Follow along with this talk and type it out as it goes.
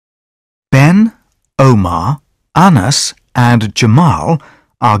Omar, Anas and Jamal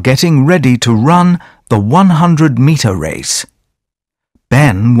are getting ready to run the 100-meter race.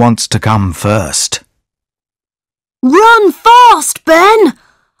 Ben wants to come first. Run fast, Ben!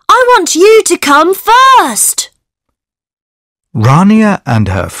 I want you to come first! Rania and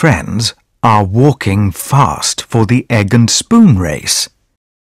her friends are walking fast for the egg and spoon race.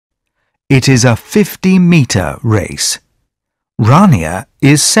 It is a 50-meter race. Rania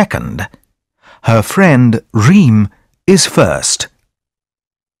is second. Her friend Reem is first.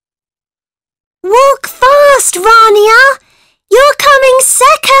 Walk fast, Rania! You're coming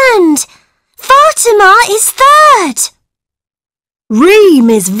second! Fatima is third!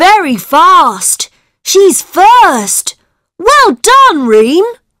 Reem is very fast. She's first. Well done, Reem!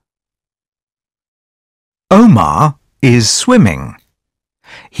 Omar is swimming.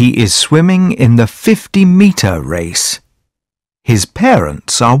 He is swimming in the 50-meter race. His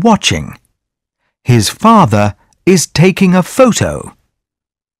parents are watching. His father is taking a photo.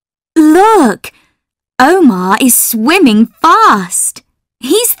 Look! Omar is swimming fast.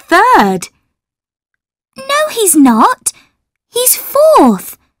 He's third. No, he's not. He's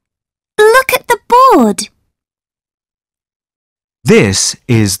fourth. Look at the board. This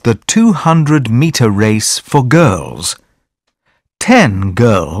is the 200-meter race for girls. 10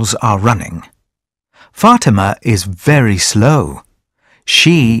 girls are running. Fatima is very slow.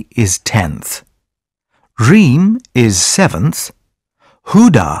 She is 10th. Reem is 7th.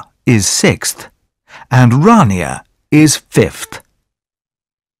 Huda is 6th. And Rania is 5th.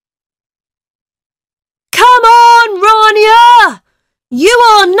 Come on, Rania! You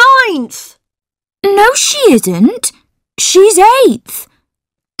are 9th! No, she isn't. She's 8th.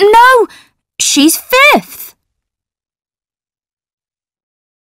 No, she's 5th.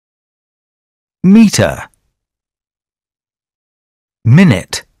 Meter.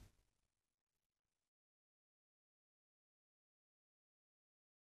 Minute.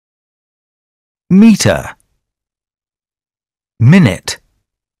 Meter. Minute.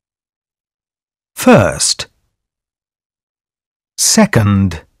 First.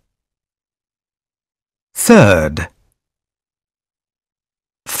 Second. Third.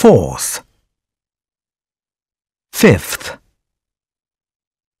 Fourth. Fifth.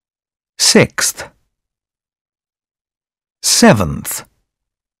 Sixth. Seventh.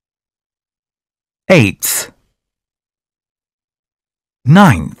 Eighth.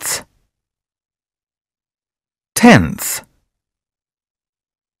 Ninth. 10th.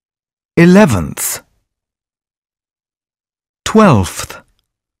 11th. 12th.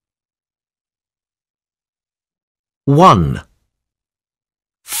 1.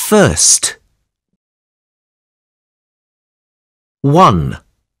 First. 1.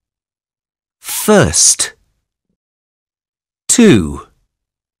 First. 2.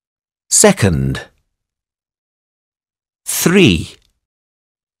 Second. 3.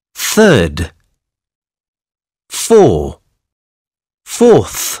 Third. 4.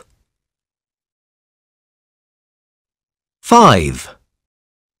 Fourth. 5.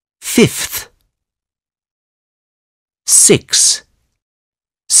 Fifth. 6.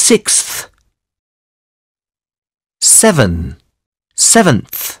 Sixth. 7.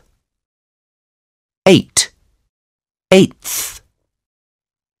 Seventh. 8. Eighth.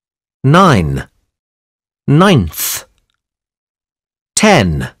 9. Ninth.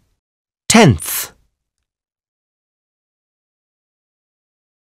 10. Tenth.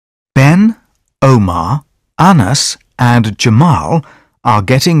 Ben, Omar, Anas and Jamal are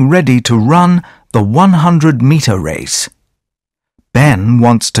getting ready to run the 100-meter race. Ben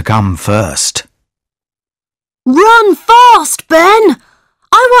wants to come first. Run fast, Ben!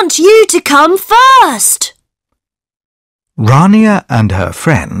 I want you to come first! Rania and her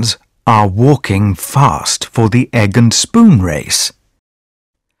friends are walking fast for the egg and spoon race.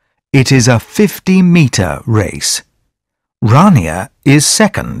 It is a 50-meter race. Rania is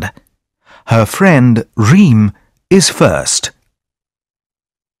second. Her friend Reem is first.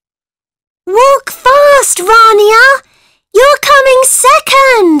 Walk fast, Rania! You're coming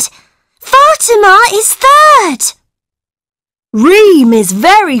second! Fatima is third! Reem is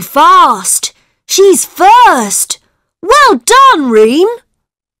very fast. She's first. Well done, Reem!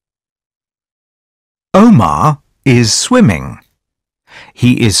 Omar is swimming.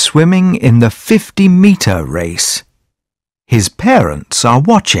 He is swimming in the 50-meter race. His parents are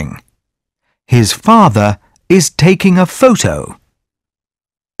watching. His father is taking a photo.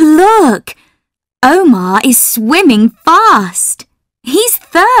 Look! Omar is swimming fast. He's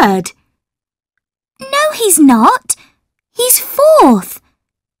third. No, he's not. He's fourth.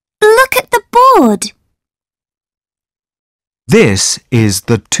 Look at the board. This is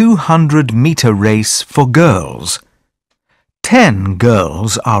the 200-meter race for girls. 10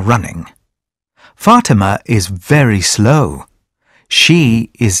 girls are running. Fatima is very slow.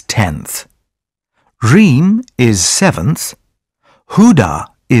 She is 10th. Reem is 7th. Huda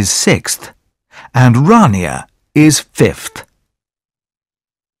is 6th. And Rania is 5th.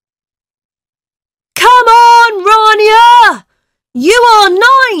 Come on, Rania! You are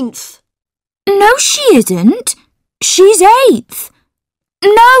 9th. No, she isn't. She's 8th.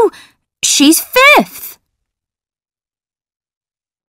 No, she's 5th.